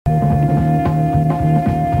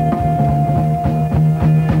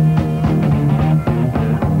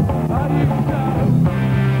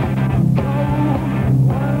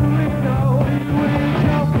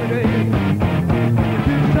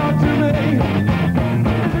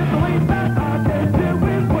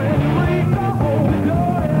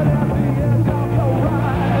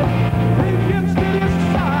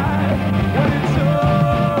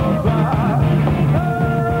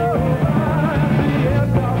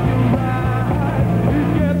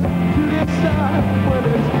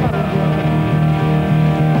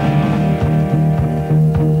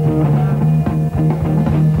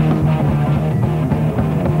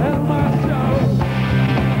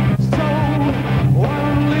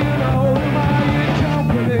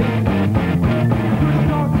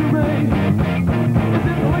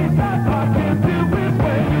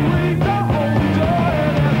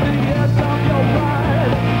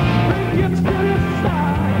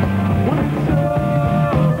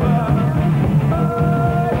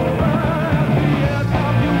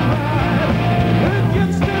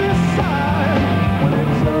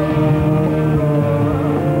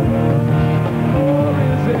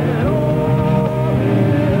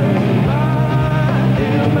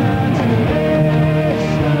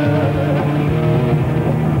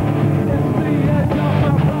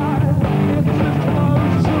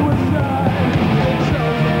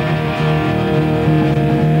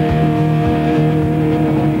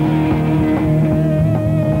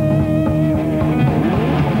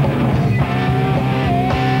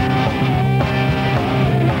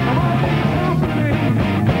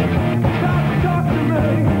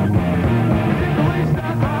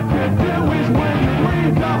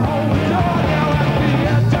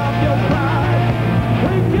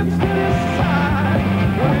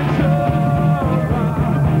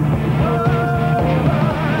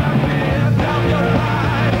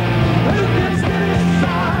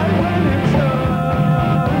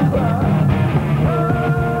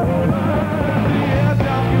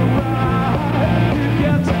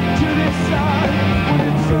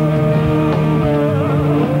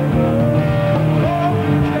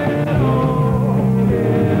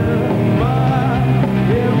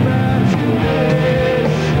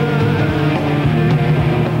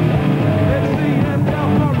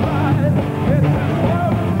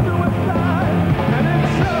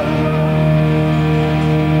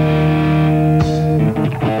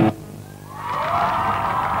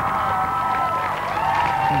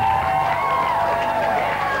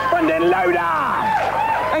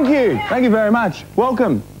Thank you very much.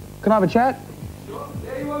 Welcome. Can I have a chat? Sure.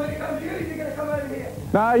 Yeah, you want me to come to you? You're going to come over here.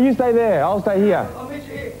 No, you stay there. I'll stay here. I'll meet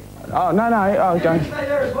you here. Oh, no. Oh, You don't. can stay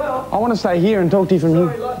there as well. I want to stay here and talk to you from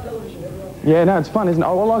Sorry, here. live television, everyone. Yeah, no, it's fun, isn't it?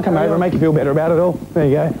 Oh, well, I'll come over and make you feel better about it all. There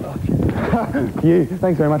you go. You,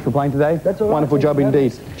 thanks very much for playing today. That's all right. Wonderful job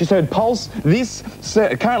indeed. Just heard Pulse. This,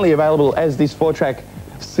 currently available as this 4-track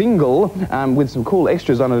single with some cool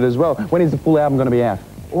extras on it as well. When is the full album going to be out?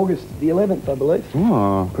 August the 11th, I believe.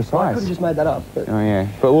 Oh, I could precise. have just made that up. But Oh, yeah.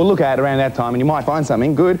 But we'll look at it around that time and you might find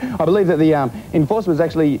something good. I believe that the Enforcer was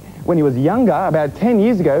actually, when he was younger, about 10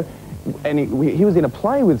 years ago, and he was in a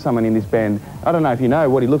play with someone in this band. I don't know if you know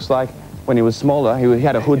what he looks like when he was smaller. He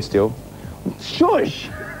had a hood still. Shush!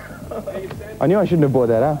 I knew I shouldn't have brought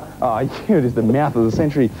that up. Oh, you're just the mouth of the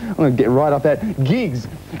century. I'm going to get right off that. Gigs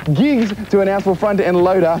to announce for Front End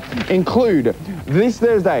Loader include this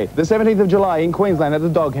Thursday, the 17th of July in Queensland at the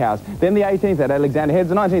Doghouse. Then the 18th at Alexander Heads,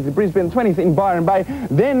 the 19th in Brisbane, the 20th in Byron Bay.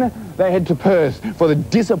 Then they head to Perth for the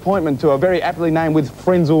Disappointment Tour, very aptly named with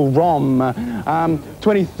Frenzal Rom.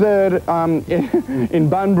 23rd in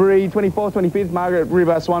Bunbury, 24th, 25th, Margaret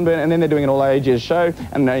River, Swanbourne, and then they're doing an all-ages show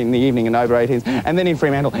and in the evening in over 18s. And then in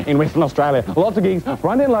Fremantle in Western Australia. Lots of gigs.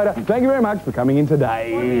 Front End Loader, thank you very much for coming in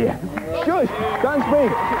today. Shush, don't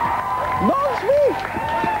speak. Don't speak.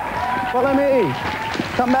 Follow me.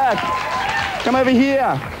 Come back. Come over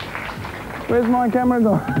here. Where's my camera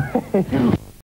gone?